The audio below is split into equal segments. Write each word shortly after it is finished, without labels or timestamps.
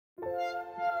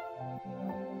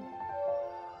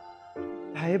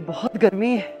हाय बहुत गर्मी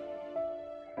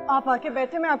है। आप आके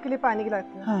बैठे, मैं आपके लिए पानी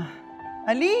गिलाती हूँ। हाँ।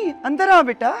 अली अंदर आ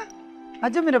बेटा,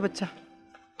 आजा मेरा बच्चा।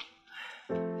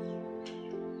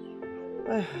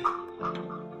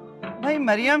 भाई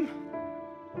मरियम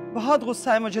बहुत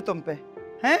गुस्सा है मुझे तुम पे,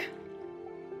 हैं?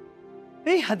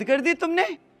 भाई हद कर दी तुमने,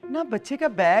 ना बच्चे का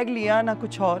बैग लिया ना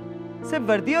कुछ और, सिर्फ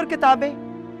वर्दी और किताबें।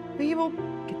 भाई वो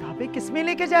किताबें किस में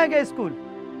लेके जाएगा स्कूल?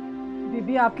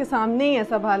 बीबी आपके सामने ही है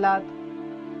सब हालात।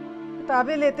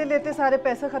 किताबें लेते लेते सारे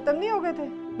पैसे खत्म नहीं हो गए थे।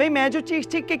 भाई मैं जो चीख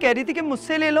चीख के कह रही थी कि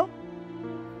मुझसे ले लो।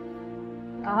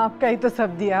 आपका ही तो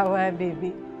सब दिया हुआ है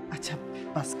बीबी। अच्छा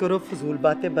बस करो, फजूल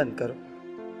बातें बंद करो।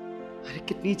 अरे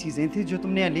कितनी चीजें थी जो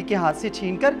तुमने अली के हाथ से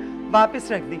छीनकर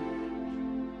वापस रख दी।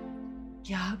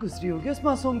 क्या गुजरी होगी उस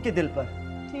मासूम के दिल पर।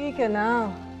 ठीक है ना,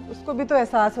 उसको भी तो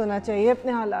एहसास होना चाहिए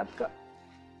अपने हालात का।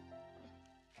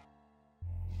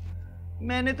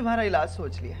 मैंने तुम्हारा इलाज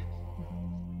सोच लिया।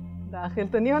 दाखिल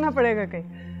तो नहीं होना पड़ेगा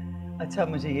कहीं? अच्छा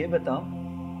मुझे ये बताओ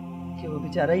कि वो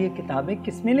बेचारा ये किताबें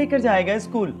किस में लेकर जाएगा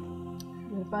स्कूल?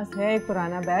 मेरे पास है एक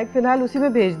पुराना बैग, फिलहाल उसी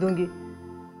में भेज दूंगी,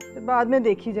 फिर बाद में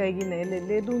देखी जाएगी, नए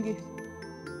ले दूंगी।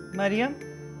 मरियम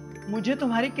मुझे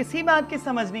तुम्हारी किसी बात की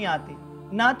समझ नहीं आती,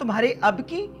 ना तुम्हारे अब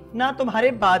की ना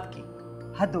तुम्हारे बाद की।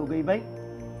 हद हो गई भाई,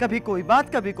 कभी कोई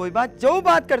बात कभी कोई बात, जो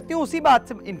बात करती हूँ उसी बात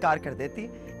से इनकार कर देती।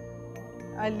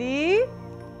 अली,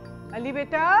 अली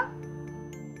बेटा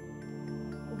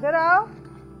इधर आओ।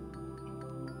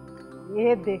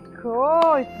 ये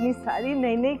देखो इतनी सारी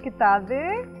नई नई किताबें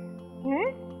हैं।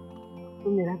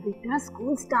 तो मेरा बेटा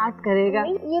स्कूल स्टार्ट करेगा।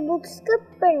 ये बुक्स कब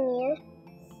पढ़नी है?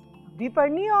 अभी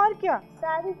पढ़नी है और क्या?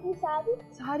 सारी की सारी?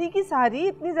 सारी की सारी,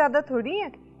 इतनी ज्यादा थोड़ी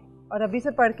है। और अभी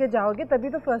से पढ़ के जाओगे तभी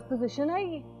तो फर्स्ट पोजीशन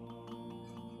आएगी।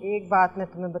 एक बात मैं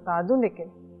तुम्हें बता दूं,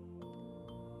 लेकिन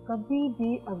कभी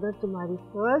भी अगर तुम्हारी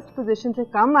फर्स्ट पोजीशन से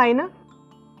कम आई ना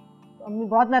तो अम्मी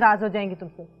बहुत नाराज हो जाएंगी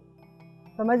तुमसे,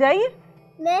 समझ आई?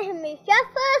 मैं हमेशा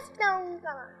फर्स्ट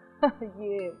आऊंगा।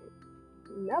 ये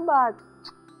ना बात।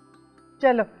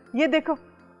 चलो ये देखो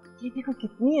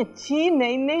कितनी अच्छी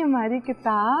नई नई हमारी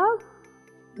किताब।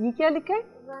 ये क्या लिखा है?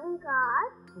 One car.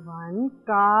 वन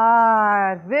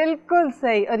कार, बिल्कुल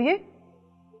सही। और ये?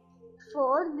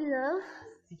 Four glove.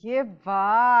 ये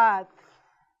बात,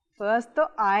 फर्स्ट तो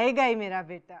आएगा ही मेरा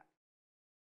बेटा।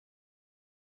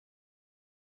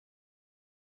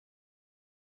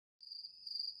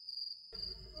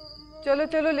 चलो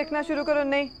चलो लिखना शुरू करो।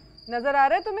 नहीं नजर आ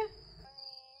रहा है तुम्हें?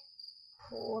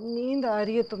 और नींद आ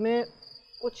रही है तुम्हें?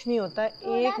 कुछ नहीं होता,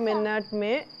 1 मिनट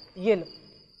में ये लो,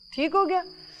 ठीक हो गया।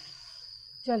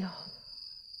 चलो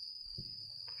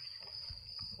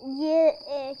ये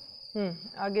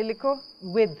एक। आगे लिखो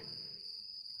विद।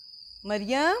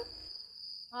 मरियम।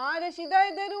 हाँ रशीदा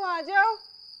इधर हूँ, आ जाओ।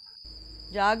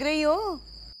 जाग रही हो?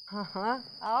 हाँ हाँ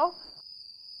आओ।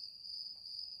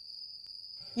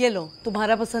 ये लो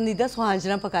तुम्हारा पसंदीदा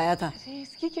सुहाजना पकाया था। अरे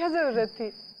इसकी क्या जरूरत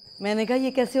थी? मैंने कहा ये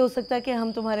कैसे हो सकता है कि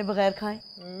हम तुम्हारे बगैर खाएं।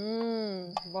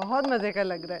 बहुत मजे का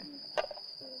लग रहा है।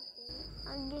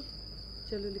 आगे।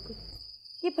 चलो लिखो।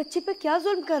 ये बच्चे पे क्या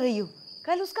जुल्म कर रही हो?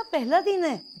 कल उसका पहला दिन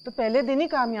है। तो पहले दिन ही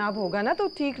कामयाब होगा ना तो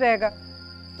ठीक रहेगा।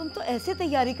 तुम तो ऐसे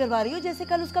तैयारी करवा रही हो जैसे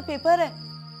कल उसका पेपर है।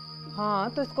 हाँ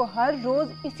तो इसको हर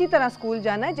रोज इसी तरह स्कूल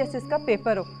जाना है जैसे इसका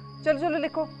पेपर हो। चलो चलो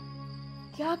लिखो।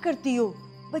 क्या करती हो?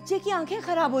 बच्चे की आंखें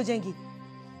खराब हो जाएंगी।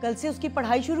 कल से उसकी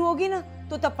पढ़ाई शुरू होगी ना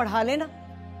तो तब पढ़ा लेना।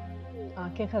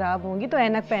 आंखें खराब होंगी तो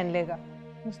ऐनक पहन लेगा,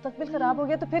 मुस्तकबिल खराब हो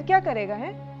गया तो फिर क्या करेगा?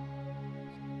 है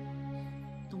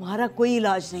तुम्हारा कोई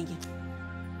इलाज नहीं है।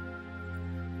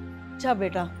 अच्छा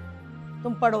बेटा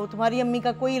तुम पढ़ो, तुम्हारी अम्मी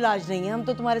का कोई इलाज नहीं है। हम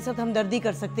तो तुम्हारे साथ हमदर्दी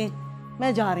कर सकते हैं।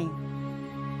 मैं जा रही हूँ।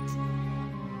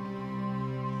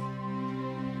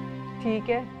 ठीक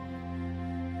है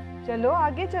चलो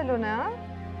आगे चलो ना।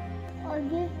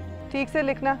 आगे। ठीक से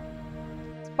लिखना।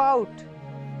 स्पाउट,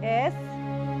 S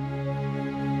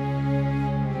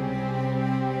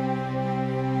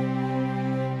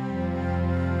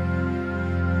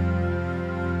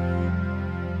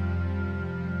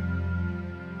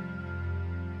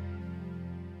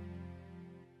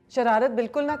शरारत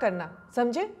बिल्कुल ना करना,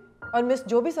 समझे? और मिस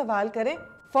जो भी सवाल करें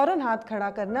फौरन हाथ खड़ा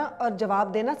करना और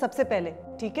जवाब देना सबसे पहले,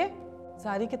 ठीक है?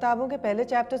 सारी किताबों के पहले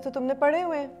चैप्टर्स तो तुमने पढ़े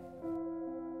हुए हैं,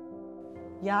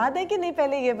 याद है कि नहीं?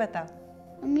 पहले ये बता।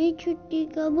 अम्मी छुट्टी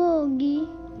कब होगी?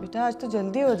 बेटा आज तो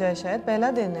जल्दी हो जाए, शायद पहला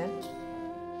दिन है।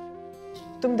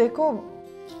 तुम देखो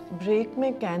ब्रेक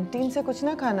में कैंटीन से कुछ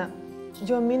ना खाना,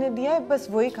 जो अम्मी ने दिया है बस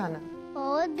वही खाना।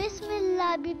 और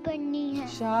बिस्मिल्लाह भी पढ़नी है।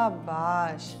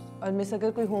 शाबाश। और मिस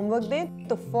अगर कोई होमवर्क दे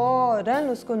तो फौरन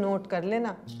उसको नोट कर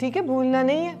लेना, ठीक है? भूलना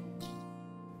नहीं है।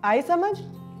 आई समझ?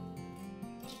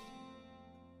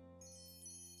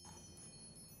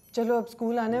 चलो अब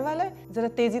स्कूल आने वाला है, जरा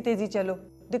तेजी तेजी चलो।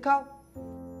 दिखाओ।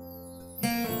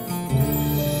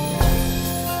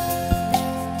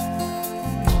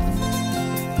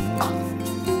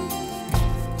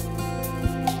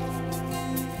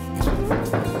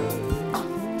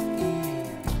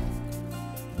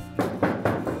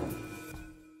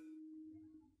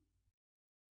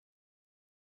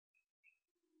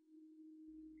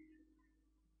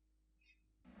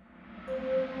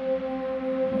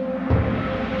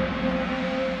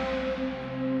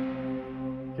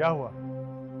 क्या हुआ?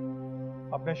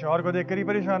 अपने शौहर को देखकर ही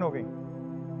परेशान हो गई?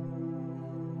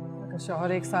 अगर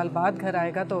शौहर 1 साल बाद घर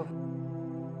आएगा तो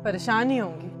परेशान ही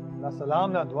होंगी। ना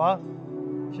सलाम ना दुआ,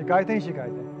 शिकायतें ही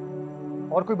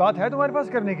शिकायतें। और कोई बात है तुम्हारे पास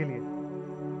करने के लिए?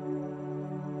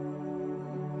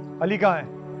 अली कहाँ है?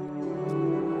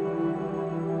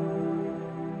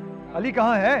 अली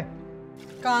कहाँ है?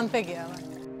 काम पे गया हुआ है।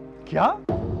 क्या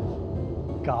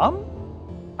काम?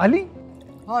 अली?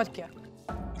 और क्या,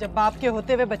 जब बाप के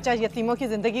होते हुए बच्चा यतीमों की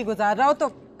जिंदगी गुजार रहा हो तो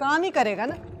काम ही करेगा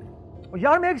ना।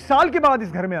 यार मैं 1 साल के बाद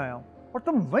इस घर में आया हूं और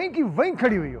तुम वहीं की वहीं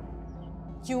खड़ी हुई हो।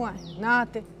 क्यों आए? ना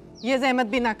आते, ये जहमत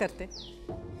भी ना करते।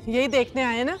 यही देखने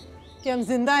आए ना कि हम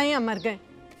जिंदा हैं या मर गए।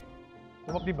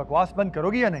 तुम अपनी बकवास बंद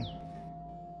करोगी या नहीं?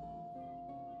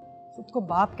 खुद को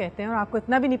बाप कहते हैं और आपको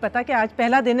इतना भी नहीं पता कि आज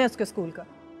पहला दिन है उसके स्कूल का।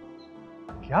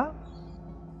 क्या?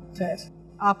 खैर,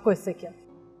 आपको इससे क्या,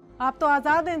 आप तो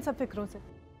आजाद हैं इन सब फिक्रों से।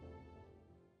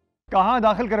 कहाँ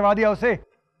दाखिल करवा दिया उसे?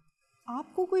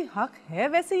 आपको कोई हक है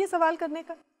वैसे ये सवाल करने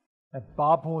का? मैं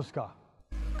बाप हूं उसका।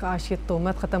 काश ये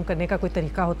तोहमत खत्म करने का कोई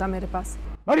तरीका होता मेरे पास।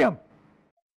 मरियम,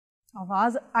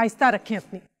 आवाज आहिस्ता रखें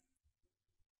अपनी।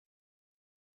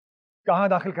 कहाँ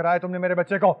दाखिल कराया तुमने मेरे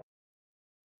बच्चे को?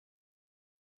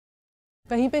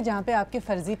 कहीं पे जहां पे आपके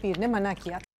फर्जी पीर ने मना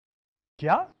किया।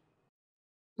 क्या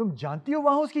तुम जानती हो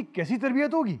वहां उसकी कैसी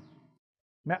तरबियत होगी?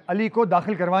 मैं अली को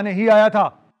दाखिल करवाने ही आया था।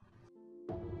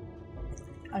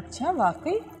 अच्छा,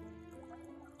 वाकई?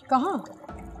 कहाँ?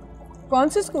 कौन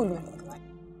से स्कूल में?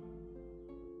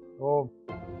 वो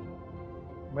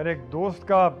मेरे एक दोस्त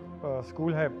का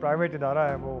स्कूल है, प्राइवेट इदारा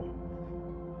है। वो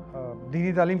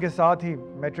दीनी तालीम के साथ ही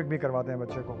मैट्रिक भी करवाते हैं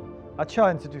बच्चे को। अच्छा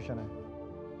इंस्टीट्यूशन है।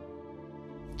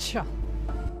 अच्छा,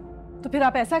 तो फिर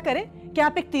आप ऐसा करें कि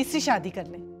आप एक तीसरी शादी कर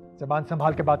लें। ज़बान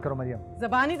संभाल के बात करो मरियम।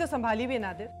 ज़बान ही तो संभाली भी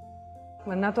नादिर,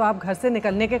 वरना तो आप घर से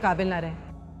निकलने के काबिल ना रहें।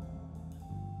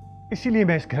 इसीलिए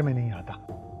मैं इस घर में नहीं आता।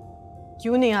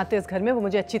 क्यों नहीं आते इस घर में वो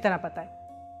मुझे अच्छी तरह पता है,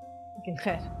 लेकिन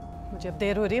खैर मुझे अब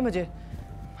देर हो रही है। मुझे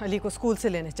अली को स्कूल से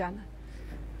लेने जाना।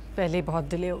 पहले ही बहुत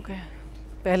डिले हो गए।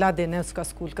 पहला दिन है उसका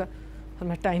स्कूल का और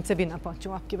मैं टाइम से भी ना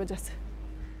पहुंचूं आपकी वजह से।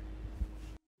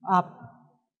 आप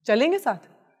चलेंगे साथ?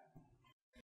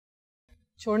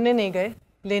 छोड़ने नहीं गए,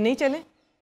 लेने ही चले।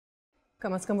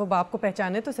 कम से कम वो बाप को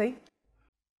पहचाने तो सही।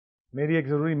 मेरी एक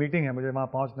ज़रूरी मीटिंग है, मुझे वहाँ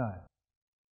पहुँचना है।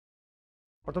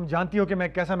 और तुम जानती हो कि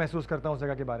मैं कैसा महसूस करता हूँ उस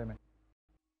जगह के बारे में।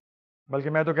 बल्कि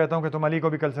मैं तो कहता हूँ कि तुम अली को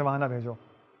भी कल से वहाँ ना भेजो।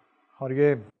 और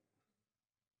ये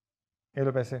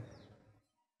लो पैसे।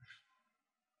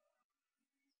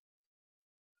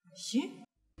 ये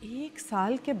 1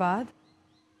 साल के बाद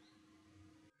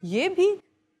ये भी?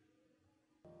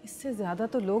 इससे ज्यादा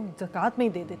तो लोग ज़कात में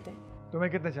ही दे देते हैं।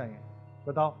 तुम्हें कितने चाहिए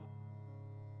बताओ?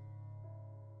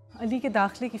 अली के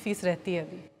दाखिले की फीस रहती है,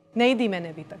 अभी नहीं दी मैंने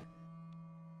अभी तक।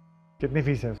 कितनी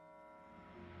फीस है?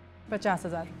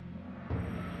 50,000।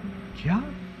 क्या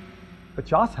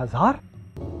 50,000?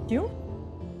 क्यों,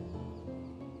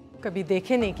 कभी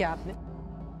देखे नहीं क्या आपने?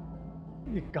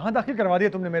 ये कहाँ दाखिल करवा दिया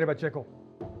तुमने मेरे बच्चे को?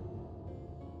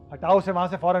 हटाओ उसे वहां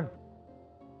से फौरन।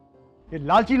 ये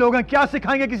लालची लोग हैं, क्या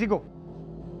सिखाएंगे किसी को?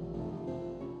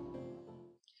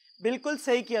 बिल्कुल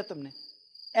सही किया तुमने।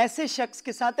 ऐसे शख्स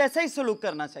के साथ ऐसा ही सलूक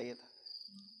करना चाहिए था।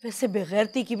 वैसे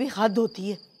बेगैरती की भी हद होती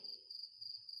है।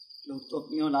 लोग तो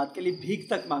अपनी औलाद के लिए भीख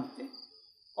तक मांगते हैं।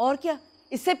 और क्या,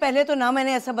 इससे पहले तो ना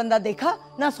मैंने ऐसा बंदा देखा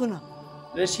ना सुना।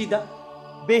 रशीदा,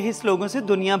 बेहिस लोगों से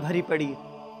दुनिया भरी पड़ी है,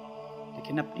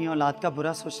 लेकिन अपनी औलाद का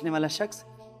बुरा सोचने वाला शख्स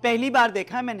पहली बार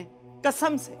देखा है मैंने,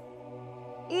 कसम से।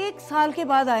 1 साल के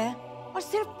बाद आया और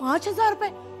सिर्फ 5,000 रुपए।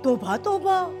 तौबा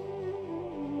तौबा।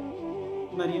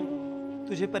 मरियम,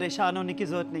 तुझे परेशान होने की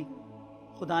जरूरत नहीं।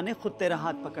 खुदा ने खुद तेरा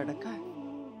हाथ पकड़ रखा है।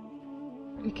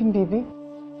 लेकिन बीबी,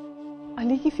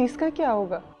 अली की फीस का क्या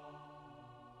होगा?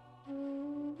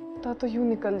 पता तो यूं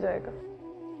निकल जाएगा।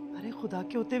 अरे खुदा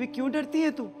के होते हुए क्यों डरती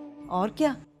है तू? और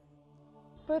क्या,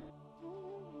 पर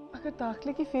अगर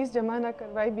दाखिले की फीस जमा ना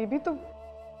करवाई बीबी तो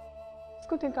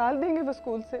उसको निकाल देंगे वो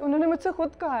स्कूल से। उन्होंने मुझसे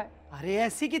खुद कहा है। अरे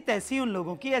ऐसी की तैसी उन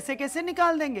लोगों की, ऐसे कैसे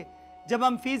निकाल देंगे जब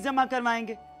हम फीस जमा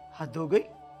करवाएंगे? हद हो गई।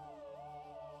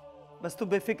 बस तू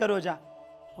बेफिक्र हो जा।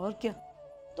 और क्या,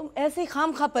 तुम ऐसे ही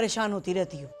खामखा परेशान होती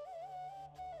रहती हो।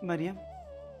 मरियम,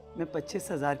 मैं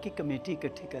 25,000 की कमेटी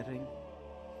इकट्ठी कर रही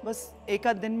हूँ। बस एक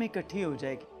आध दिन में इकट्ठी हो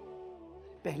जाएगी।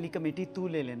 पहली कमेटी तू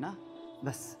ले लेना,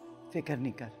 बस फिक्र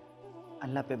नहीं कर,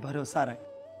 अल्लाह पे भरोसा रख,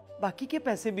 बाकी के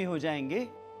पैसे भी हो जाएंगे।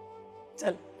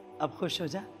 चल अब खुश हो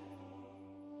जा।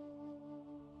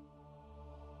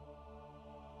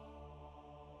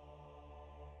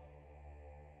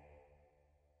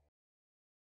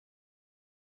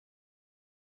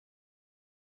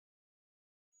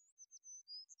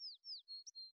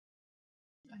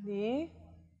 अली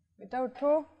बेटा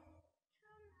उठो,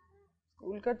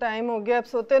 स्कूल का टाइम हो गया, अब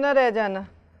सोते ना रह जाना।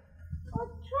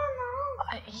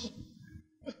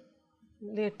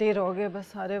 लेटे रहोगे बस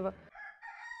सारे वक्त।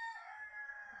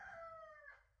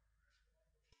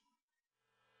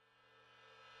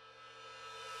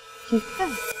 ठीक है।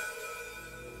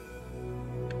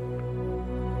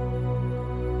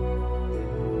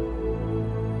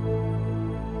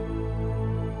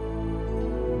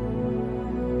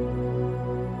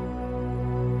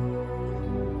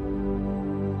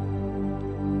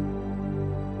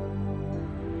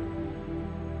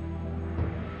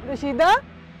 रशीदा,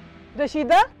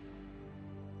 रशीदा,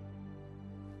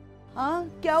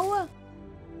 हाँ क्या हुआ?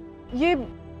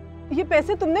 ये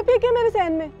पैसे तुमने पे किए मेरे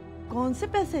सहन में? कौन से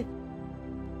पैसे?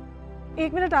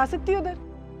 1 मिनट आ सकती हो उधर?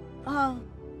 हाँ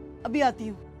अभी आती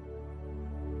हूँ।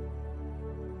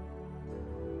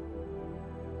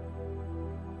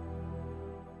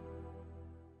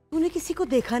 तूने किसी को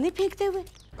देखा नहीं फेंकते हुए?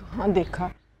 कहाँ देखा,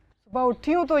 सुबह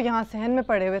उठी हूँ तो यहाँ सहन में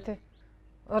पड़े हुए थे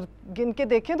और गिन के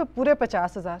देखें तो पूरे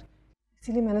 50,000।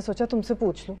 इसीलिए मैंने सोचा तुमसे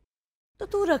पूछ लूं। तो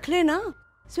तू रख ले ना,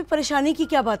 इसमें परेशानी की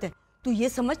क्या बात है? तू ये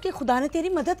समझ के खुदा ने तेरी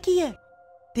मदद की है।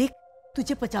 देख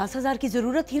तुझे 50,000 की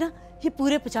जरूरत थी ना, ये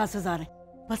पूरे 50,000 है,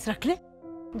 बस रख ले।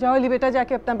 जाओ अली बेटा,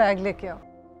 जाके अपना बैग लेके आओ।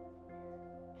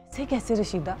 ऐसे कैसे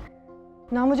रशीदा,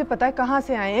 ना मुझे पता है कहाँ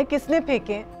से आए हैं, किसने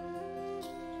फेंके हैं।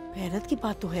 गैरत की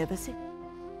बात तो है वैसे।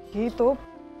 ये तो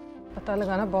पता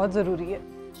लगाना बहुत जरूरी है,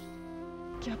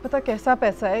 क्या पता कैसा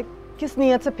पैसा है, किस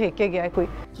नीयत से फेंके गया है कोई।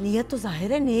 नीयत तो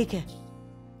जाहिर है नेक है।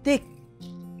 देख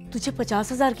तुझे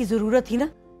 50,000 की जरूरत थी ना,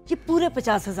 ये पूरे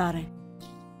 50,000 है,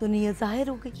 तो नीयत जाहिर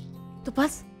हो गई, तो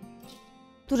बस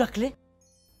तू रख ले।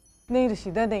 नहीं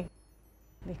रशीदा नहीं,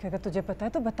 देख अगर तुझे पता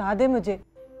है तो बता दे मुझे,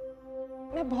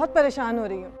 मैं बहुत परेशान हो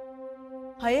रही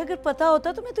हूँ। हाय अगर पता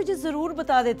होता तो मैं तुझे जरूर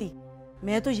बता देती।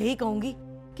 मैं तो यही कहूंगी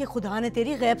कि खुदा ने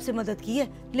तेरी गैब से मदद की है।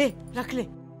 ले रख ले।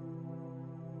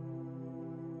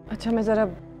 अच्छा मैं जरा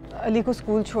अली को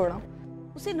स्कूल छोड़ा,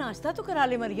 उसे नाश्ता तो करा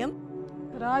ले मरियम।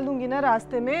 करा लूंगी ना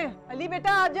रास्ते में। अली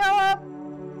बेटा आ जाओ आप।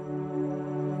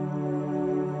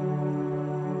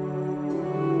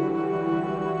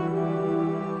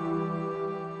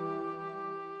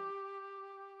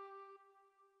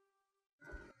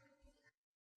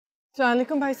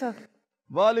 अस्सलामुअलैकुम भाई साहब।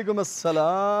 वालेकुम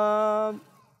अस्सलाम।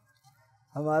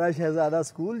 हमारा शहजादा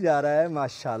स्कूल जा रहा है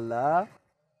माशाल्लाह।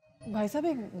 भाई साहब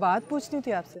एक बात पूछनी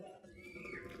थी आपसे।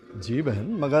 जी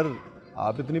बहन, मगर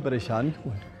आप इतनी परेशान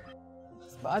क्यों हैं?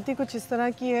 बात ही कुछ इस तरह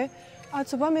की है, आज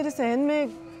सुबह मेरे सहन में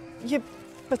ये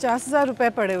 50,000 रुपए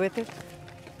पड़े हुए थे,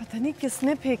 पता नहीं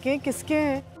किसने फेंके, किसके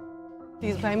हैं।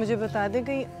 प्लीज़ भाई मुझे बता दें,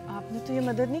 कहीं आपने तो ये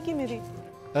मदद नहीं की मेरी?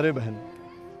 अरे बहन,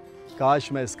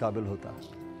 काश मैं इस काबिल होता।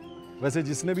 वैसे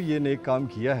जिसने भी ये नेक काम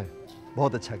किया है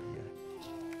बहुत अच्छा किया है,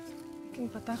 लेकिन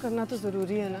पता करना तो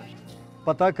ज़रूरी है ना।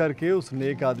 पता करके उस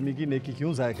नेक आदमी की नेकी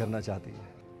क्यों ज़ाया करना चाहती है?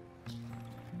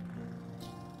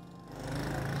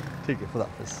 ठीक है, खुदा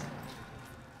हाफिज़।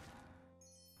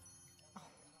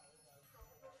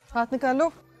 हाथ निकालो।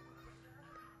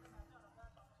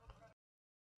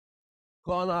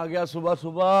 कौन आ गया सुबह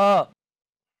सुबह?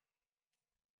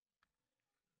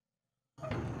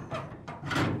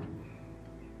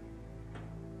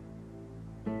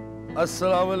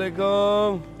 अस्सलाम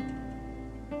वालेकुम।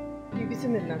 बीबी से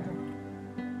मिलना था।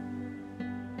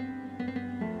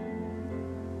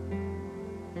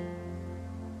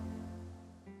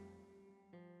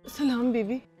 सलाम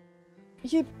बीबी,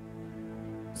 ये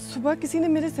सुबह किसी ने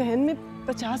मेरे सहन में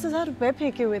 50,000 रुपए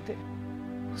फेंके हुए थे,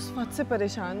 उस वक्त से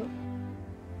परेशान हूँ।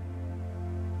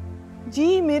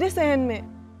 जी मेरे सहन में।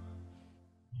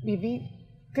 बीबी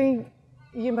कहीं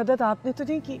ये मदद आपने तो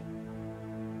नहीं की?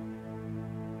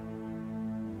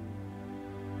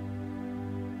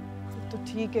 तो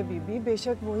ठीक है बीबी,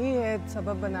 बेशक वही है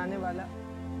सबब बनाने वाला,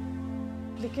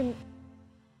 लेकिन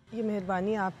ये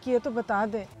मेहरबानी आपकी है तो बता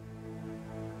दें।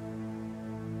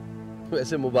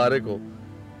 वैसे मुबारक हो,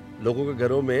 लोगों के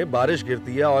घरों में बारिश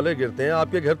गिरती है, ओले गिरते हैं,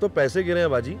 आपके घर तो पैसे गिरे हैं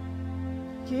बाजी।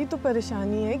 यही तो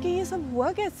परेशानी है कि ये सब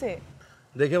हुआ कैसे।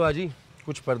 देखें बाजी,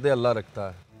 कुछ पर्दे अल्लाह रखता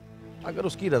है, अगर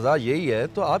उसकी रजा यही है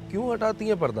तो आप क्यों हटाती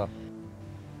हैं पर्दा?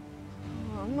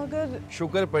 हाँ मगर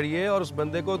शुक्र पढ़िए और उस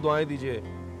बंदे को दुआएं दीजिए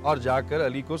और जाकर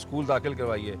अली को स्कूल दाखिल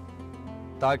करवाइए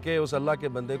ताकि उस अल्लाह के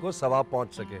बंदे को सवाब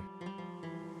पहुंच सके।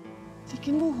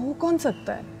 लेकिन वो हो कौन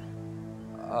सकता है?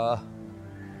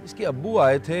 इसके अब्बू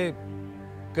आए थे,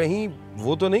 कहीं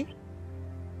वो तो नहीं?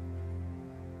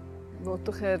 वो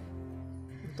तो खैर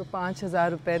तो 5,000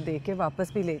 रुपए दे के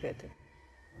वापस भी ले गए थे।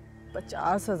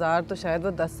 50,000 तो शायद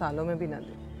वो 10 सालों में भी ना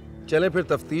दे। चले फिर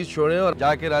तफ्तीश छोड़ें और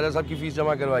जाके राजा साहब की फीस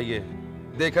जमा करवाइए,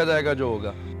 देखा जाएगा जो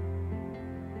होगा।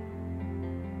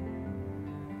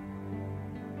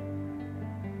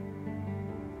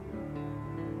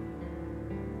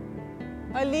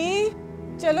 अली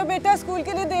चलो बेटा, स्कूल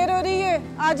के लिए देर हो रही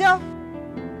है, आ जाओ।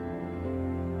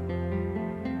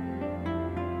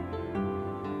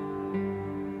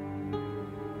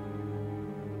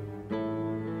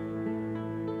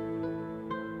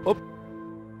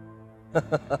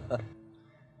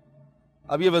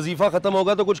 अब ये वजीफा खत्म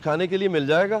होगा तो कुछ खाने के लिए मिल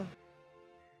जाएगा।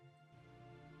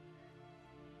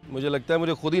 मुझे लगता है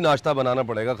मुझे खुद ही नाश्ता बनाना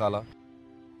पड़ेगा खाला।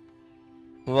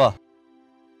 वाह,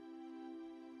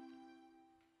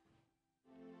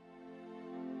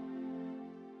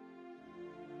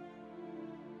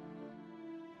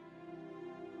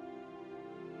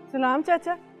 सलाम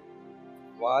चाचा।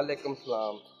 वालेकुम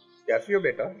सलाम। कैसी हो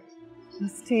बेटा?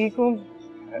 बस ठीक हूँ।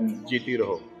 जीती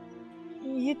रहो।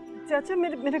 ये चाचा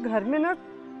मेरे घर में ना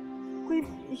कोई,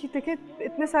 ये देखे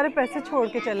इतने सारे पैसे छोड़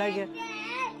के चला गया।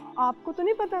 आपको तो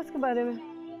नहीं पता उसके बारे में?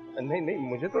 नहीं नहीं,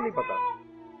 मुझे तो नहीं पता।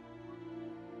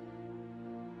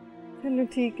 चलो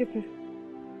ठीक है फिर।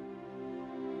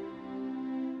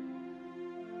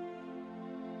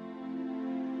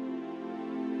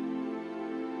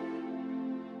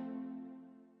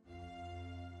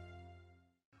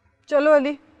 चलो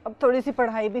अली, अब थोड़ी सी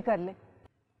पढ़ाई भी कर ले।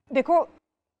 देखो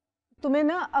तुम्हें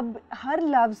ना अब हर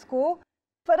लफ्ज़ को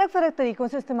फ़र्क फ़र्क तरीक़ों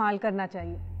से इस्तेमाल करना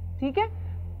चाहिए, ठीक है?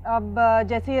 अब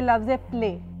जैसे ये लफ्ज़ है प्ले,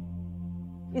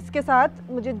 इसके साथ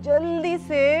मुझे जल्दी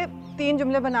से 3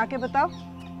 जुमले बना के बताओ।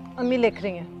 अम्मी लिख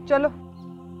रही हैं, चलो।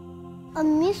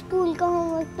 अम्मी स्कूल का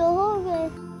होमवर्क तो हो गए।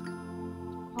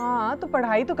 हाँ तो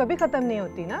पढ़ाई तो कभी ख़त्म नहीं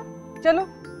होती ना। चलो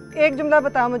 1 जुमला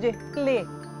बताओ मुझे, प्ले।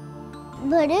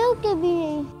 बड़े होके भी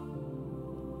नहीं।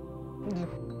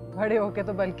 बड़े होके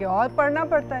तो बल्कि और पढ़ना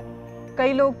पड़ता है।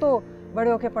 कई लोग तो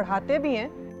बड़े होके पढ़ाते भी हैं।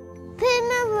 फिर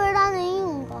मैं बड़ा नहीं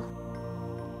हूँगा।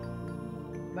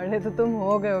 बड़े तो तुम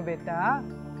हो गए हो बेटा।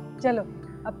 चलो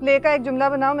अब प्ले का 1 जुमला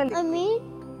बनाओ। मैं अम्मी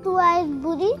टॉयज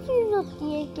बुरी चीज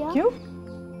होती है क्या? क्यों?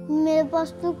 मेरे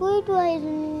पास तो कोई टॉयज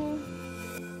नहीं है।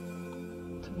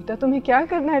 तो बेटा तुम्हें क्या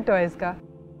करना है टॉयज का?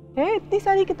 है इतनी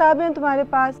सारी किताबें हैं तुम्हारे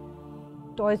पास।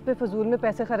 टॉयज पे फजूल में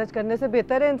पैसे खर्च करने से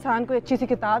बेहतर है इंसान कोई अच्छी सी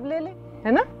किताब ले ले,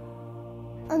 है ना?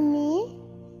 अम्मी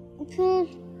फिर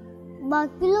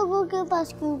बाकी लोगों के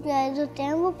पास क्यों टॉयज होते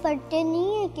हैं? वो पढ़ते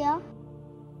नहीं है क्या?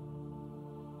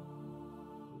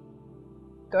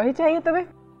 टॉय चाहिए तुम्हें?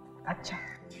 अच्छा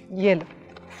ये लो।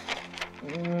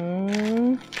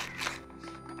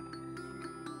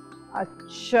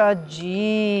 अच्छा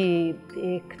जी,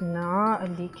 देखना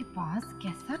अली के पास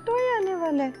कैसा टॉय आने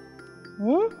वाला है।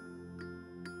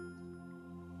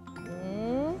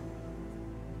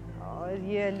 और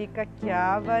ये अली का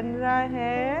क्या बन रहा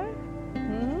है?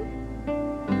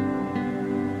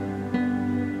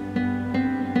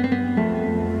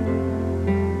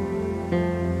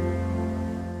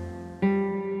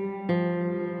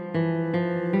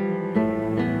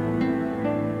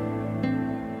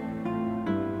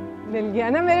 मिल गया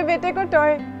ना मेरे बेटे को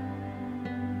टॉय।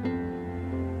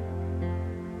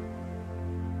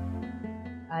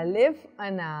 अलिफ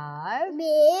अनार,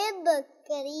 बे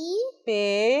बकरी, पे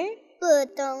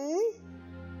पतंग,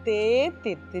 ते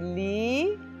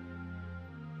तितली,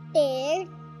 टे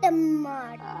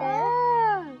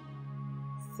टमाटर,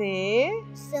 से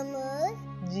समर,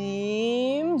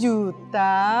 जीम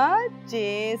जूता,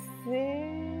 चे से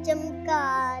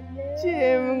चमगादड़,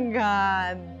 चमगादड़,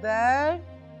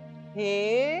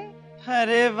 हे।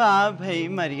 अरे वाह भाई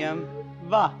मरियम,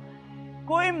 वाह।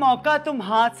 कोई मौका तुम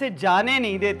हाथ से जाने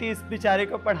नहीं देती इस बेचारे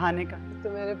को पढ़ाने का। तो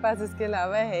मेरे पास इसके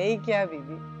अलावा है ही क्या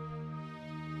बीबी?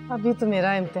 अभी तो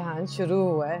मेरा इम्तिहान शुरू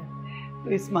हुआ है। तो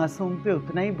इस मासूम पे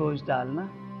उतना ही बोझ डालना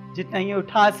जितना ये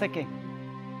उठा सके।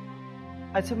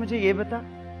 अच्छा मुझे ये बता,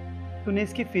 तूने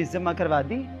इसकी फीस जमा करवा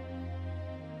दी?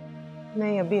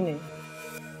 नहीं अभी नहीं।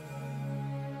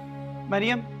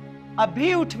 मरियम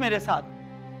अभी उठ मेरे साथ,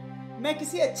 मैं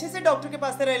किसी अच्छे से डॉक्टर के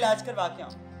पास तेरा इलाज करवा के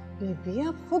आऊं। बीबी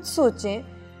आप खुद सोचें,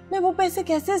 मैं वो पैसे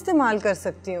कैसे इस्तेमाल कर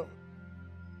सकती हूँ?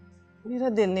 मेरा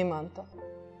दिल नहीं मानता।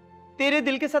 तेरे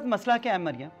दिल के साथ मसला क्या है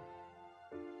मरियम?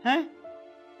 हैं?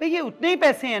 भाई ये उतने ही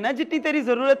पैसे हैं ना जितनी तेरी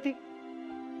जरूरत थी।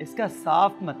 इसका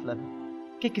साफ मतलब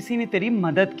है कि किसी ने तेरी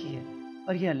मदद की है,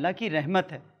 और ये अल्लाह की रहमत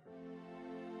है।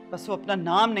 बस वो अपना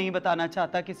नाम नहीं बताना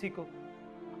चाहता किसी को,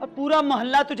 और पूरा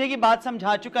मोहल्ला तुझे ये बात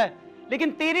समझा चुका है,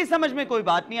 लेकिन तेरी समझ में कोई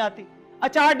बात नहीं आती।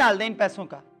 अचार डाल दे इन पैसों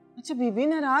का। अच्छा बीबी,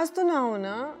 नाराज तो ना हो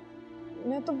ना,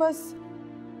 मैं तो बस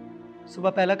सुबह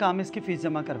पहला काम इसकी फीस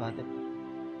जमा करवा दे।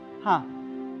 हाँ,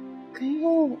 कहीं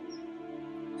वो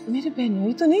मेरे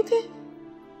बहनोई तो नहीं थे?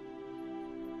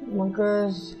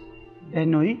 मगर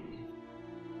बहनोई?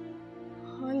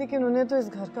 हाँ, लेकिन उन्हें तो इस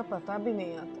घर का पता भी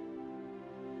नहीं आता।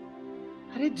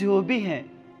 अरे जो भी है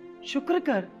शुक्र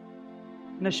कर,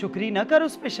 न शुक्री न कर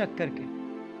उस पे शक करके।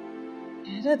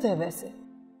 हैरत है वैसे,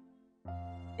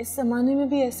 इस जमाने में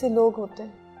भी ऐसे लोग होते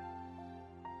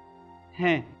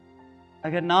हैं।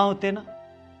 अगर ना होते ना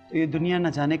तो ये दुनिया न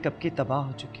जाने कब की तबाह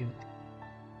हो चुकी होती।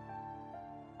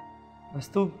 बस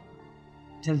तू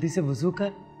जल्दी से वुजू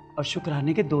कर और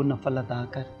शुक्राने के 2 नफल अदा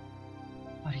कर,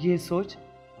 और ये सोच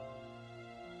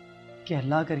कि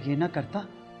अल्लाह अगर ये ना करता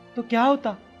तो क्या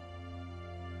होता।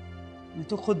 मैं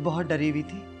तो खुद बहुत डरी हुई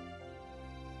थी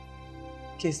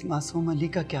कि इस मासूम अली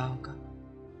का क्या होगा,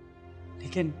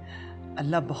 लेकिन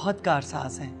अल्लाह बहुत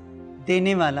कारसाज है,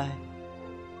 देने वाला है।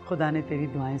 खुदा ने तेरी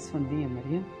दुआएं सुन ली है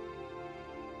मरियम,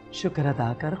 शुक्र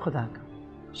अदा कर खुदा का,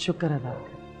 शुक्र अदा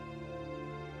कर।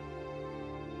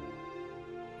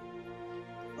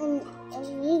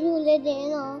 अम्मी झूले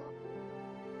देना।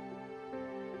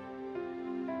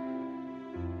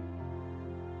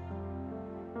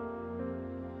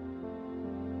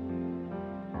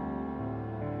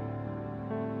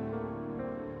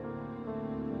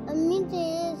 अम्मी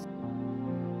तेज।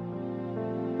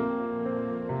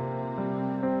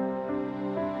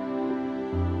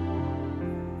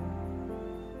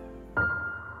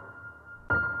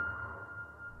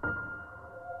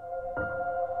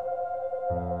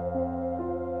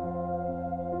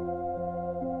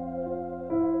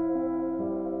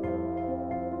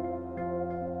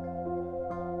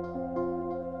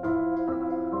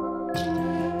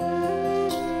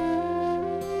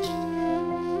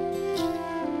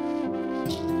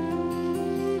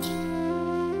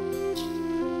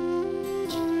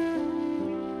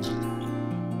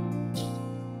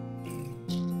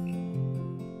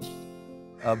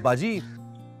 बाजी।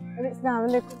 अस्सलाम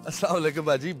वालेकुम। अस्सलाम वालेकुम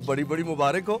बाजी, बड़ी बड़ी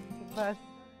मुबारक हो। बस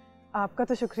आपका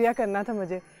तो शुक्रिया करना था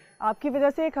मुझे, आपकी वजह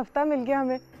से एक हफ्ता मिल गया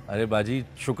हमें। अरे बाजी,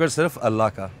 शुक्र सिर्फ अल्लाह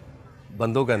का,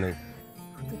 बंदों का नहीं।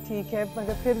 तो ठीक है,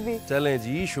 मगर फिर भी। चलें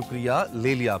जी, शुक्रिया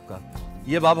ले लिया आपका।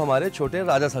 ये बाप हमारे छोटे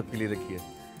राजा साहब के लिए रखी है।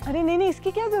 अरे नहीं नहीं,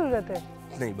 इसकी क्या जरूरत है?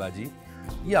 नहीं बाजी,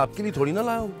 ये आपके लिए थोड़ी ना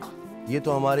लाया हूँ, ये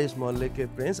तो हमारे इस मोहल्ले के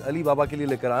प्रिंस अली बाबा के लिए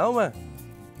लेकर आया हूँ मैं।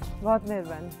 बहुत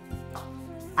मेहरबानी।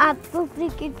 आपको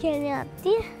क्रिकेट खेलने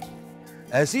आती है?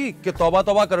 ऐसी कि तौबा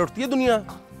तौबा कर उठती है दुनिया।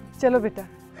 चलो बेटा।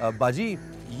 बाजी,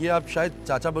 ये आप शायद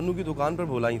चाचा बन्नू की दुकान पर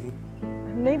बुलाई थी।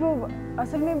 नहीं, वो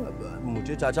असल में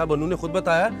मुझे चाचा बन्नू ने खुद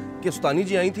बताया कि सुल्तानी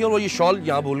जी आई थी और वो ये शॉल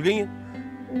यहाँ भूल गई हैं।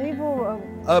 नहीं वो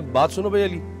अब बात सुनो भाई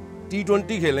अली,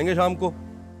 T20 खेलेंगे शाम को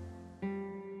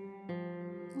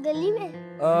गली में।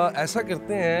 ऐसा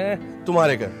करते हैं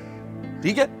तुम्हारे घर,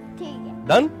 ठीक है? ठीक है।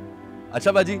 डन।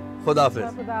 अच्छा बाजी, खुदा हाफिज।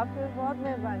 खुदा हाफिज, बहुत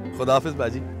मेहरबानी। खुदा हाफिज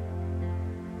बाजी।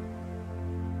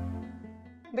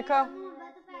 दिखा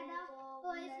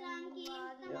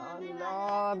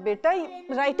अल्लाह, बेटा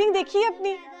राइटिंग देखिए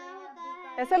अपनी,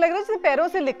 ऐसा लग रहा है जैसे पैरों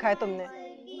से लिखा है तुमने।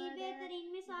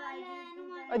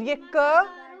 और ये क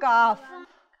काफ,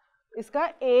 इसका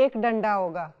एक डंडा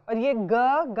होगा, और ये ग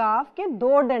गाफ के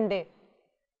 2 डंडे।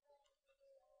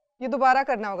 ये दोबारा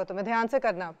करना होगा तुम्हें, ध्यान से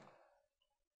करना।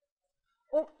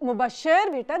 ओ मुबश्शिर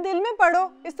बेटा, दिल में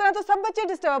पढ़ो, इस तरह तो सब बच्चे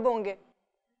डिस्टर्ब होंगे।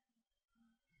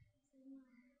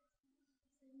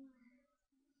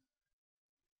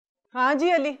 हाँ जी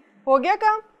अली, हो गया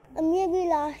काम? अम्मी अभी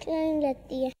लास्ट लाइन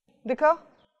रहती है। दिखाओ।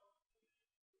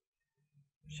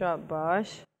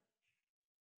 शाबाश।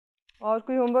 और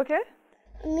कोई होमवर्क है?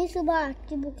 अम्मी सुबह 8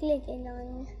 की बुक लेके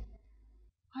जानी है।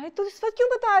 हाय, तो इस वक्त क्यों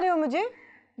बता रहे हो मुझे?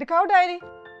 दिखाओ डायरी।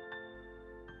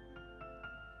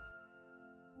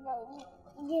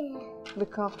 ये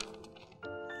दिखाओ।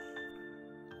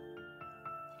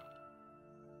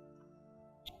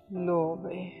 लो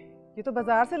भाई, ये तो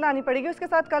बाजार से लानी पड़ेगी, उसके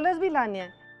साथ कलर्स भी लाने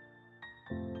हैं।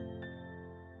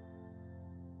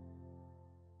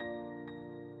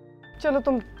 चलो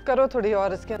तुम करो थोड़ी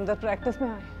और इसके अंदर, प्रैक्टिस में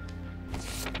आए।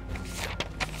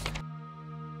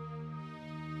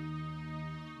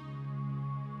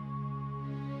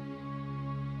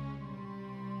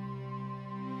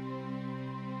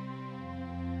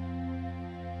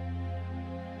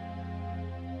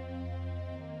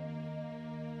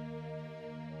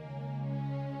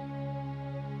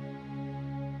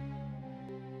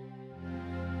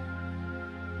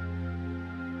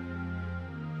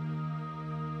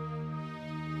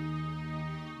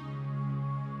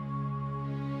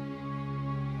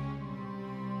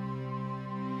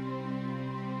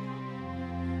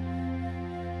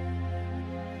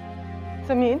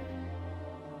 समीन,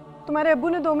 तुम्हारे अब्बू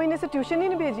ने 2 महीने से ट्यूशन ही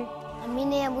नहीं भेजी? अम्मी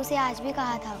ने अब्बू से आज भी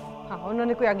कहा था। हाँ,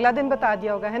 उन्होंने कोई अगला दिन बता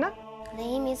दिया होगा, है ना?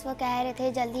 नहीं मिस, वो कह रहे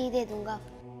थे जल्दी ही दे दूंगा।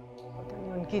 पता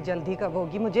नहीं उनकी जल्दी कब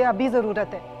होगी, मुझे अभी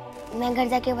जरूरत है। मैं घर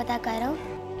जाके पता कर रहा हूँ।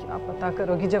 क्या पता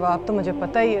करोगी, जवाब तो मुझे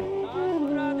पता ही है।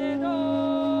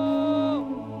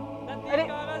 अरे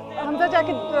हमजा,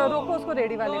 जाके रोको उसको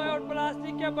रेडी वाले को। और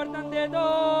प्लास्टिक के बर्तन दे दो,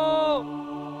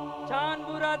 छान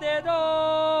बुरा दे दो।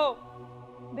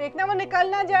 देखना वो निकल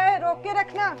ना जाए, रोक के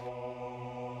रखना।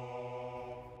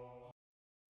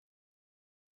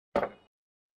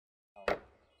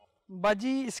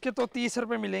 बाजी इसके तो 30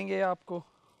 रुपए मिलेंगे आपको।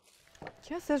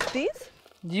 क्या सिर्फ 30?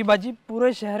 जी बाजी,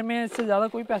 पूरे शहर में इससे ज्यादा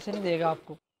कोई पैसे नहीं देगा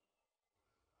आपको।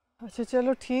 अच्छा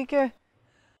चलो ठीक है।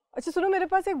 अच्छा सुनो, मेरे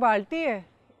पास एक बाल्टी है,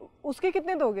 उसके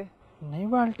कितने दोगे? नहीं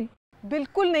बाल्टी?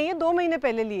 बिल्कुल नहीं है, 2 महीने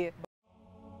पहले लिए।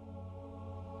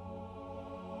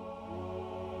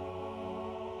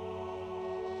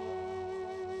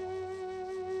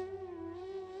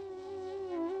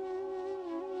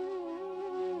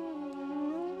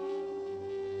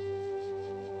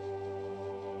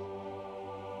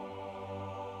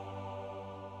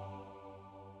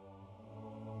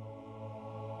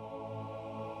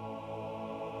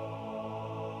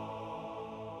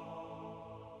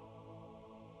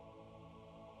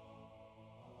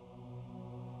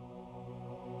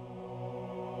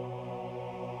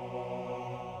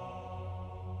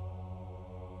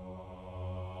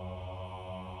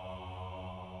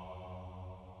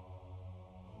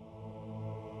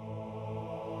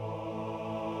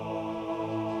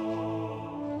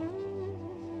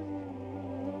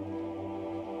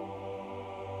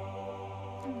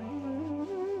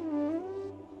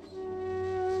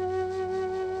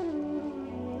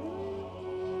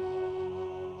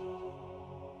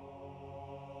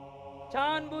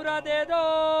 छान बुरा दे दो।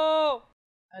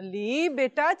 अली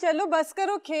बेटा चलो बस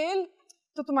करो खेल,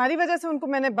 तो तुम्हारी वजह से उनको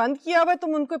मैंने बंद किया हुआ,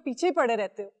 तुम उनको पीछे ही पड़े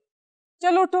रहते हो।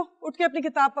 चलो उठो, उठ के अपनी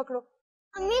किताब पकड़ो।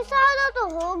 अम्मी सारा तो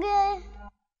हो गया है।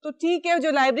 तो ठीक है,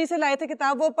 जो लाइब्रेरी से लाए थे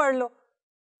किताब वो पढ़ लो।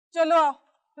 चलो आओ,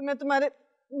 तो मैं तुम्हारे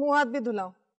मुंह हाथ भी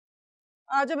धुलाऊं।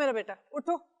 आ जाओ मेरा बेटा,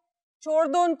 उठो, छोड़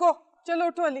दो उनको। चलो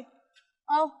उठो अली,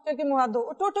 आओ चल के मुंह हाथ धो।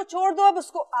 उठो उठो, छोड़ दो अब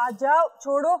उसको, आ जाओ,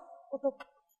 छोड़ो, उठो।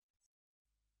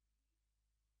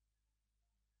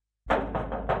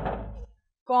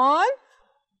 कौन?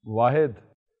 वाहिद।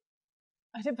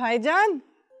 अरे भाईजान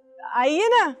आइए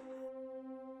ना।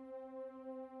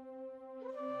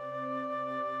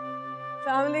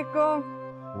 अस्सलाम वालेकुम।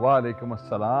 वालेकुम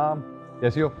अस्सलाम।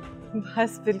 कैसी हो?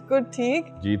 बस बिल्कुल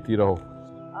ठीक। जीती रहो।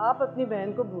 आप अपनी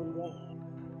बहन को भूल गए।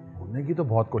 भूलने की तो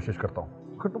बहुत कोशिश करता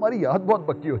हूँ, पर तुम्हारी याद बहुत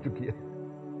पक्की हो चुकी है।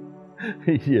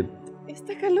 ये इस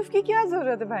तकल्लुफ की क्या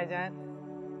जरूरत है भाईजान?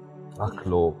 रख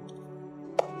लो।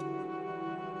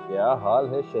 क्या हाल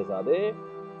है शहजादे?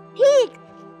 ठीक।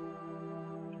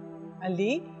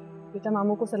 अली बेटा,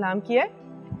 मामू को सलाम किया?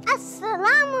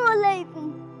 अस्सलाम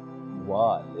वालेकुम।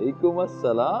 वालेकुम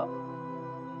अस्सलाम।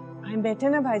 हम बैठे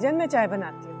ना भाईजान, मैं चाय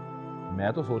बनाती हूँ।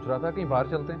 मैं तो सोच रहा था कहीं बाहर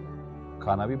चलते हैं,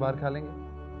 खाना भी बाहर खा लेंगे।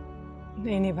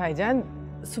 नहीं नहीं भाईजान,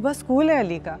 सुबह स्कूल है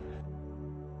अली का।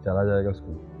 चला जाएगा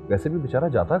स्कूल, वैसे भी बेचारा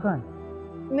जाता कहाँ है?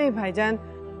 नहीं भाईजान,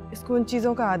 इसको उन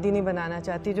चीजों का आदी नहीं बनाना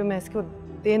चाहती जो मैं इसको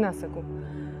दे ना सकूं।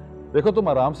 देखो, तुम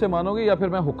आराम से मानोगे या फिर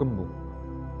मैं हुक्म दूं?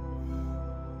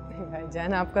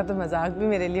 भाईजान आपका तो मजाक भी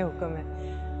मेरे लिए हुक्म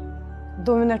है।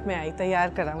 2 मिनट में आई, तैयार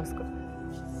करा उसको।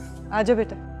 आ जाओ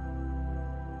बेटा।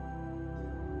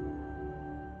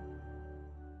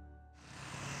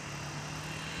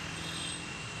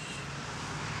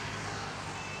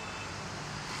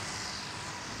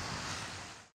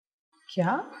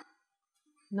 क्या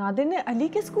नादिर ने अली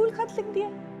के स्कूल खत लिख दिया?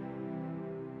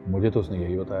 मुझे तो उसने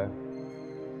यही बताया।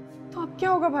 तो अब क्या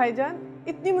होगा भाईजान?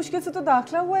 इतनी मुश्किल से तो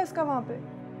दाखिला हुआ है इसका वहां पे।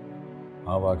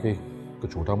 हाँ वाकई, तो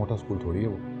छोटा मोटा स्कूल थोड़ी है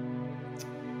वो।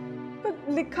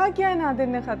 पर लिखा क्या है नादिर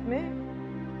ने खत में?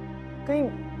 कहीं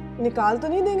निकाल तो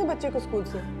नहीं देंगे बच्चे को स्कूल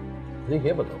से? मुझे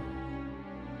ये बताओ,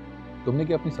 तुमने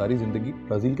क्या अपनी सारी जिंदगी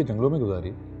ब्राजील के जंगलों में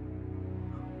गुजारी?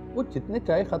 वो जितने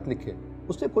चाहे खत लिखे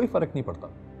उससे कोई फर्क नहीं पड़ता।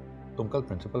 तुम कल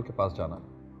प्रिंसिपल के पास जाना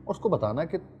और उसको बताना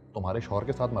कि तुम्हारे शौहर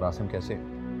के साथ मरासिम कैसे हैं।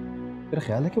 मेरा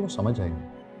ख्याल है कि वो समझ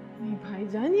जाएंगे। नहीं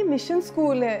भाईजान, ये मिशन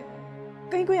स्कूल है,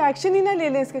 कहीं कोई एक्शन ही ना ले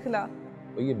ले इसके खिलाफ।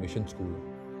 तो ये मिशन स्कूल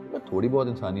है, थोड़ी बहुत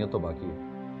इंसानियत तो बाकी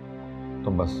है।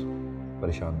 तुम बस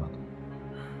परेशान मत हो।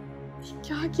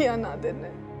 क्या किया नादिर ने?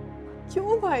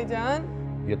 क्यों भाईजान?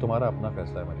 ये तुम्हारा अपना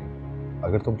फैसला है मरियम।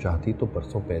 अगर तुम चाहती तो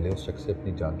परसों पहले उस शख्स से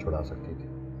अपनी जान छुड़ा सकती थी,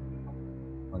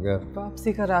 मगर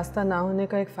वापसी का रास्ता ना होने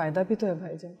का एक फायदा भी तो है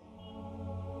भाईजान।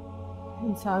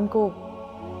 इंसान को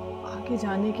आगे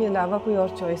जाने के अलावा कोई और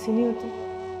चॉइस ही नहीं होती।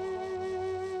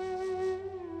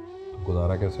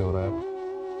 गुजारा कैसे हो रहा है?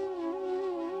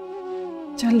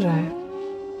 चल रहा है,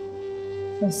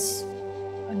 बस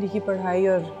अली की पढ़ाई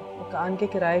और मकान के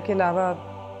किराए के अलावा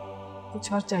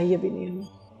कुछ और चाहिए भी नहीं हमें।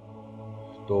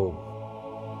 तो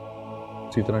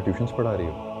इसी तरह ट्यूशन्स पढ़ा रही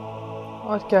हो?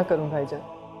 और क्या करूं भाईजान।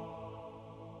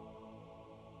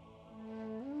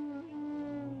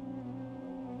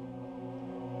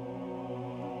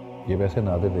 ये वैसे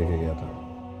नादिर देके गया था,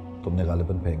 तुमने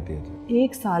गालिबन फेंक दिए थे।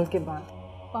 1 साल के बाद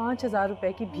 5,000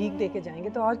 रुपए की भीख देके जाएंगे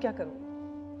तो और क्या करूं।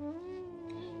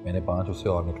 मैंने 5 उससे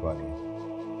और निकलवा लिए,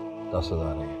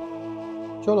 10,000 है।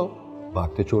 चलो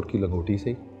भागते चोर की लंगोटी से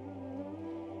ही।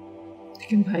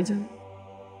 लेकिन भाईजान,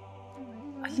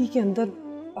 अली के अंदर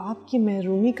बाप की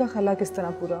महरूमी का खला किस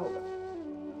तरह पूरा होगा?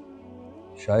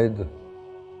 शायद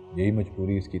यही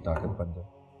मजबूरी इसकी ताकत बन जाए।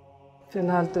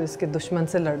 फिलहाल तो इसके दुश्मन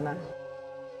से लड़ना है,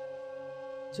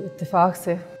 जो इत्तेफाक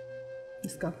से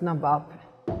इसका अपना बाप है।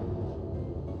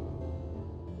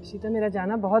 शीता, मेरा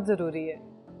जाना बहुत ज़रूरी है।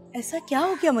 ऐसा क्या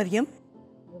हो गया मरियम?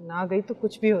 वो ना गई तो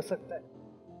कुछ भी हो सकता है,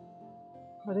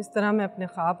 और इस तरह मैं अपने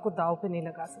ख्वाब को दाव पे नहीं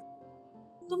लगा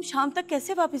सकती। तुम शाम तक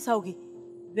कैसे वापस आओगी?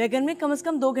 वैगन में कम से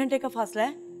कम 2 घंटे का फासला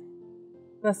है।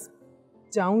 बस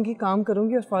जाऊंगी, काम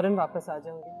करूंगी और फौरन वापस आ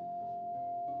जाऊंगी।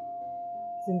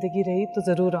 जिंदगी रही तो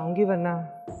ज़रूर आऊंगी, वरना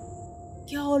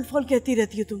क्या ऑल फॉल कहती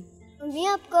रहती हो तुम? मम्मी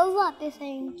आप कब वापस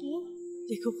आएंगी?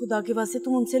 देखो, खुदा के वास्ते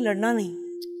तुम उनसे लड़ना नहीं।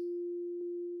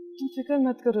 तुम फिक्र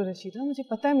मत करो रशीदा, मुझे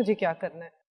पता है मुझे क्या करना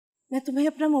है। मैं तुम्हें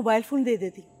अपना मोबाइल फोन दे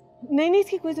देती। नहीं,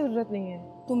 इसकी कोई ज़रूरत नहीं है।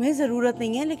 तुम्हें ज़रूरत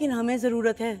नहीं है, लेकिन हमें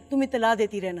ज़रूरत है। तुम इत्तला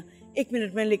देती रहना। 1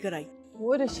 मिनट में लेकर आई।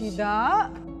 वो रशीदा,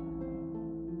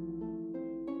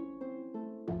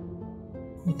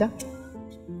 बेटा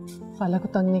खाला को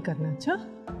तंग नहीं करना, अच्छा?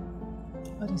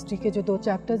 और हिस्ट्री के जो 2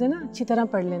 चैप्टर्स है ना, अच्छी तरह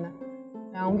पढ़ लेना।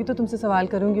 मैं आऊंगी तो तुमसे सवाल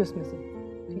करूंगी उसमें से,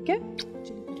 ठीक है?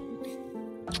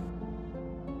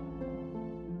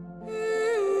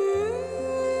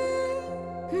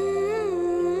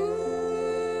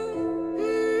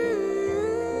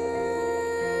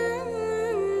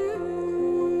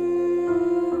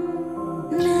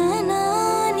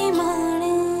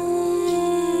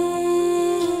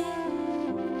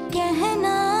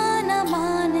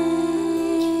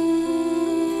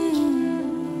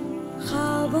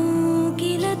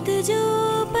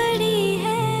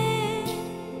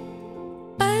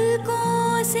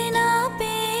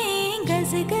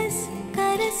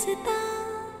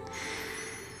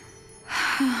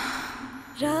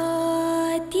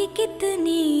 रात ये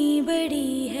कितनी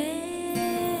बड़ी है,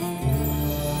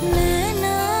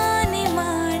 नैना ने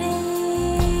मारे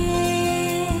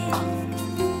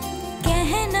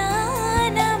कहना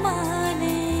न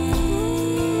माने,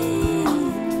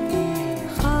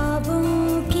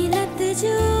 ख्वाबों की लत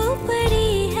जो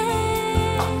पड़ी है,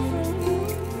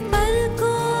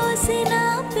 पलकों से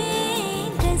नापे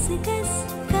गस गस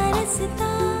का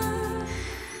रास्ता।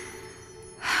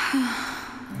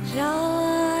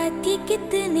 रात ये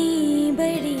कितनी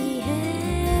बड़ी है,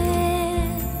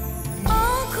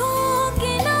 आँखों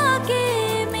के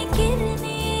नाके में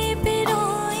गिरने पे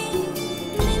रोए,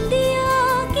 निंदिया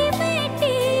की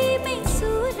मिट्टी में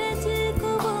सूरज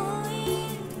को बोए,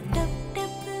 टप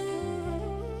टप।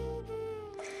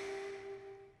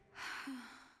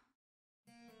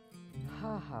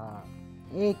 हाँ,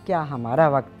 ये क्या हमारा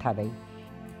वक्त था भाई।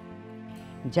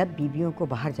 जब बीबियों को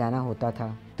बाहर जाना होता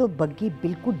था तो बग्गी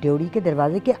बिल्कुल ड्योढ़ी के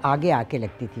दरवाजे के आगे आके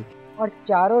लगती थी और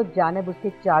चारों जानिब उसकी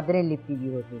चादरें लिपटी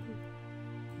हुई होती थी।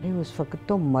 अरे उस वक्त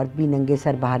तो मर्द भी नंगे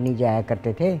सर बाहर नहीं जाया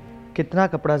करते थे। कितना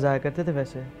कपड़ा जाया करते थे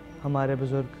वैसे हमारे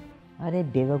बुजुर्ग। अरे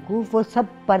बेवकूफ़, वो सब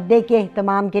पर्दे के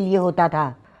एहतमाम के लिए होता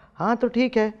था। हाँ तो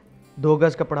ठीक है, 2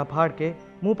 गज कपड़ा फाड़ के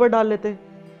मुंह पर डाल लेते।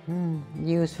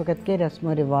 ये उस वक्त के रस्म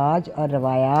व रिवाज और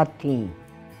रवायात थी।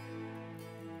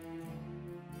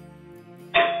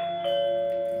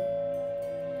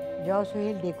 जाओ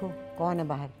सुहेल, देखो कौन है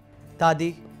बाहर। दादी,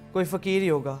 कोई फकीर ही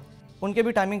होगा, उनके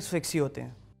भी टाइमिंग्स फिक्स ही होते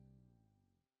हैं।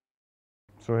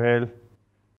 सुहेल,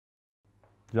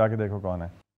 जाके देखो कौन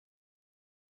है।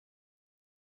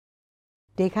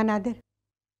 देखा नादिर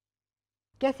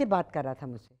कैसे बात कर रहा था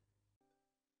मुझसे।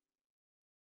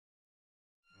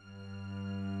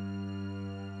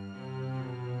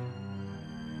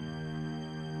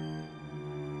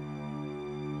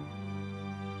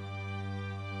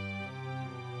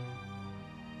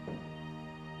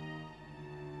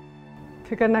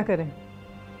 फिक्र ना करें,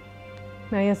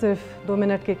 मैं यहाँ सिर्फ 2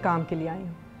 मिनट के काम के लिए आई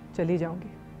हूँ, चली जाऊंगी।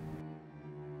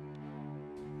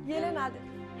 ये ले नादिर।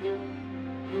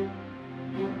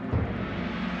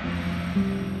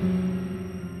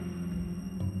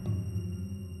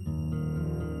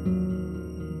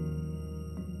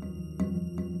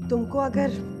 तुमको अगर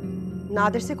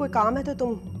नादिर से कोई काम है तो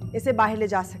तुम इसे बाहर ले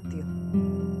जा सकती हो।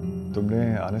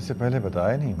 तुमने आने से पहले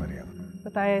बताया नहीं मरियम?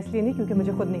 बताया इसलिए नहीं क्योंकि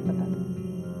मुझे खुद नहीं पता।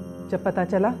 जब पता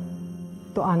चला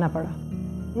तो आना पड़ा।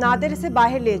 नादिर इसे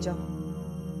बाहर ले जाओ,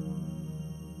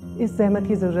 इस जहमत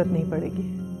की जरूरत नहीं पड़ेगी।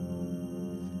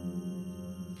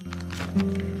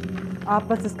 आप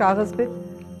बस इस कागज पे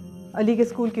अली के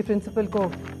स्कूल की प्रिंसिपल को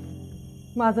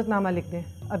माजरतनामा लिख दें।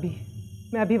 अभी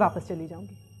मैं अभी वापस चली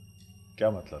जाऊंगी। क्या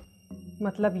मतलब?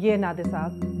 मतलब ये नादिर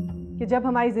साहब कि जब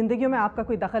हमारी जिंदगियों में आपका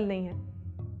कोई दखल नहीं है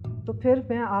तो फिर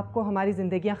मैं आपको हमारी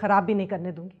जिंदगियां खराब भी नहीं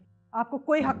करने दूंगी। आपको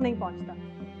कोई हक नहीं पहुंचता।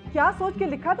 क्या सोच के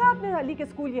लिखा था आपने अली के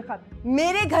स्कूल ये खत?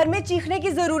 मेरे घर में चीखने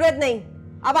की जरूरत नहीं,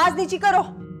 आवाज नीची करो।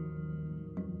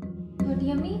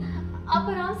 छोटी अम्मी आप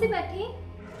आराम से बैठिए।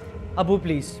 अबू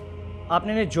प्लीज,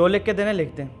 आपने इन्हें जो लिख के देना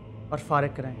लिख दें और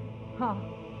फारिग कराएं। हाँ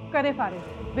करें फारिग,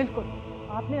 बिल्कुल।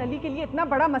 आपने अली के लिए इतना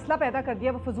बड़ा मसला पैदा कर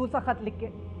दिया वो फजूल सा खत लिख के।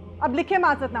 अब लिखे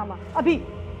माजरतनामा अभी।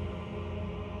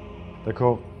 देखो,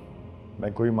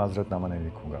 मैं कोई माजरतनामा नहीं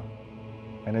लिखूंगा।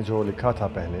 मैंने जो लिखा था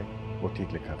पहले वो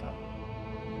ठीक लिखा था।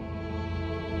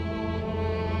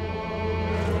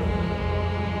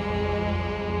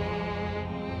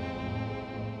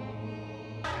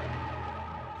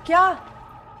 क्या?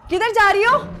 किधर जा रही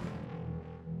हो?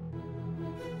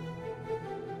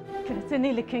 कैसे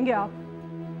नहीं लिखेंगे आप?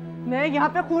 मैं यहाँ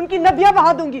पे खून की नदियां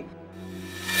बहा दूंगी।